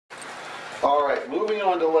All right, moving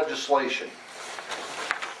on to legislation.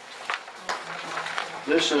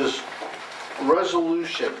 This is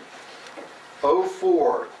Resolution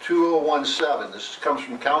 04-2017. This comes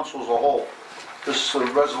from council as a whole. This is a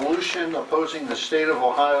resolution opposing the state of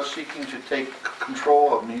Ohio seeking to take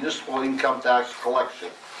control of municipal income tax collection.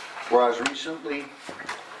 Whereas recently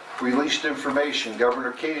released information,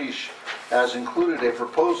 Governor Kadish has included a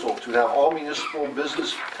proposal to have all municipal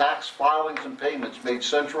business tax filings and payments made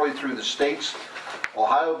centrally through the state's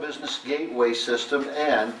Ohio Business Gateway system,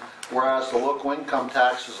 and whereas the local income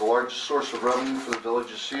tax is the largest source of revenue for the village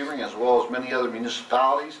of Sebring as well as many other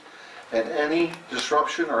municipalities, and any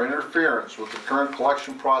disruption or interference with the current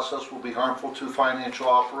collection process will be harmful to financial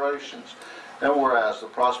operations. And whereas the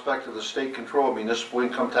prospect of the state control of municipal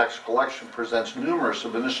income tax collection presents numerous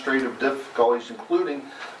administrative difficulties, including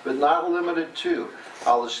but not limited to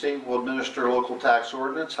how the state will administer local tax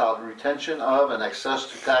ordinance, how the retention of and access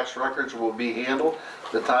to tax records will be handled,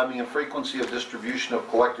 the timing and frequency of distribution of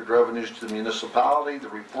collected revenues to the municipality, the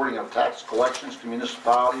reporting of tax collections to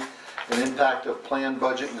municipality, an impact of planned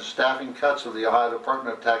budget and staffing cuts of the Ohio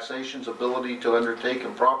Department of Taxation's ability to undertake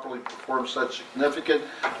and properly perform such significant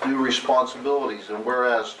new responsibilities. And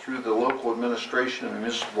whereas through the local administration of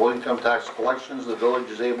municipal income tax collections, the village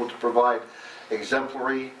is able to provide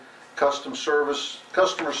exemplary customer service,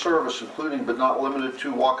 including but not limited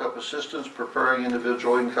to walk-up assistance, preparing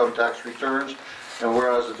individual income tax returns. And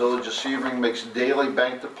whereas the village of Sebring makes daily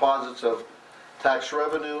bank deposits of tax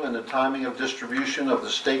revenue, and the timing of distribution of the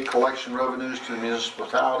state collection revenues to the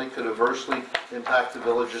municipality could adversely impact the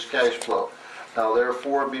village's cash flow. Now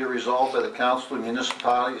therefore be it resolved by the Council of the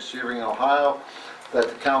Municipality of Sebring, Ohio, that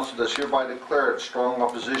the Council does hereby declare its strong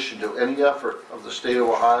opposition to any effort of the state of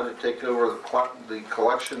Ohio to take over the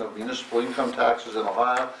collection of municipal income taxes in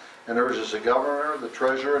Ohio, and urges the Governor, the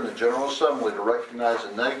Treasurer, and the General Assembly to recognize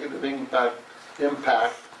the negative impact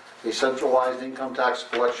a centralized income tax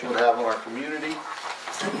collection would have on our community.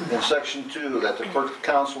 In Section 2, that the Clerk of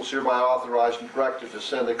Council is hereby authorized and directed to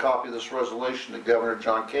send a copy of this resolution to Governor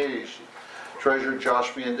John Kadish, Treasurer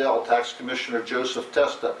Josh Mandel, Tax Commissioner Joseph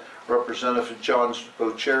Testa, Representative John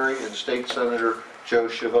Bocherry, and State Senator Joe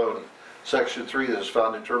Schiavone. Section 3, that is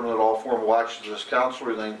found determined that all formal actions of this council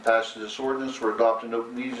relating to passage of this ordinance were adopted in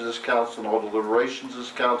open meetings of this council, and all deliberations of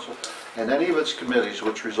this council and any of its committees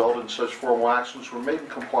which resulted in such formal actions were made in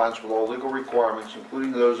compliance with all legal requirements,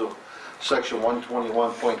 including those of Section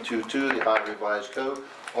 121.22 of the Ohio Revised Code,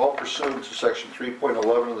 all pursuant to Section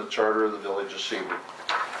 3.11 of the Charter of the Village of Sebring.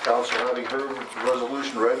 Council, having heard the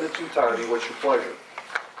resolution read in its entirety, what's your pleasure?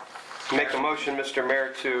 Make a motion, Mr.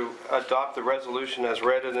 Mayor, to adopt the resolution as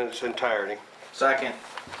read in its entirety. Second.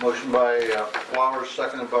 Motion by Flowers,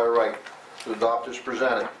 seconded by Wright, to adopt as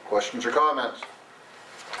presented. Questions or comments?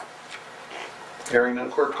 Hearing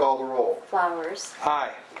none, clerk call the roll. Flowers.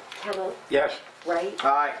 Aye. Kettle. Yes. Wright.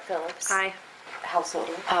 Aye. Phillips. Aye.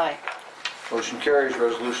 Householder. Aye. Motion carries.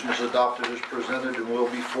 Resolution is adopted as presented and will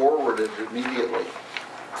be forwarded immediately.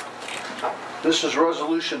 This is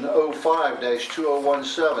Resolution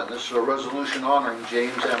 05-2017. This is a resolution honoring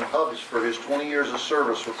James M. Hubbs for his 20 years of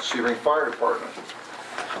service with the Sebring Fire Department.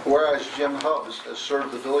 Whereas Jim Hubbs has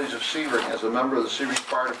served the village of Sebring as a member of the Sebring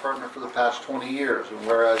Fire Department for the past 20 years, and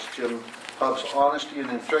whereas Jim Hubbs' honesty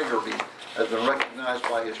and integrity has been recognized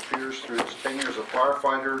by his peers through his 10 years as a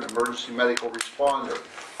firefighter and emergency medical responder,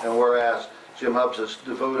 and whereas Jim Hubbs has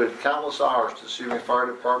devoted countless hours to the Sebring Fire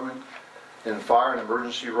Department in fire and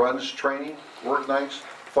emergency runs, training, work nights,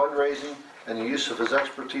 fundraising, and the use of his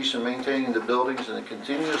expertise in maintaining the buildings and a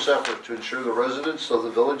continuous effort to ensure the residents of the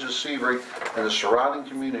village of Sebring and the surrounding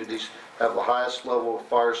communities have the highest level of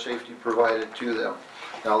fire safety provided to them.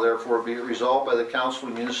 Now therefore be it resolved by the Council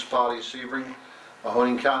of the Municipality of Sebring,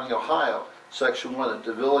 Mahoning County, Ohio, Section 1, that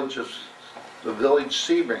the village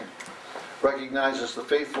Sebring recognizes the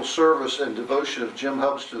faithful service and devotion of Jim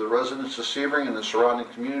Hubbs to the residents of Sebring and the surrounding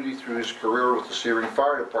community through his career with the Sebring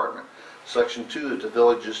Fire Department. Section 2, that the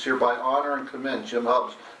village is hereby honor and commend Jim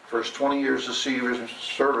Hubbs for his 20 years of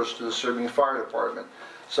service to the Sebring Fire Department.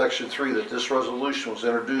 Section 3, that this resolution was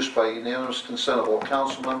introduced by unanimous consent of all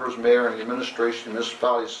council members, mayor, and the administration of the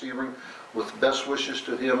municipality of Sebring with best wishes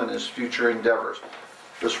to him and his future endeavors.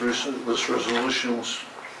 This resolution was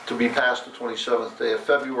to be passed the 27th day of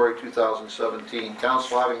February 2017.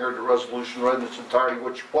 Council, having heard the resolution read in its entirety,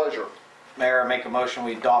 what's your pleasure? Mayor, I make a motion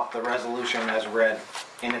we adopt the resolution as read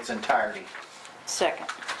in its entirety. Second.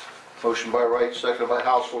 Motion by Wright, seconded by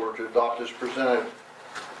Householder to adopt as presented.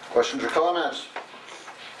 Questions or comments?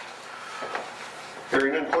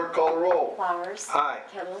 Hearing none, clerk call the roll. Flowers. Aye.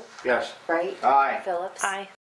 Kettle. Yes. Wright. Aye. Phillips. Aye.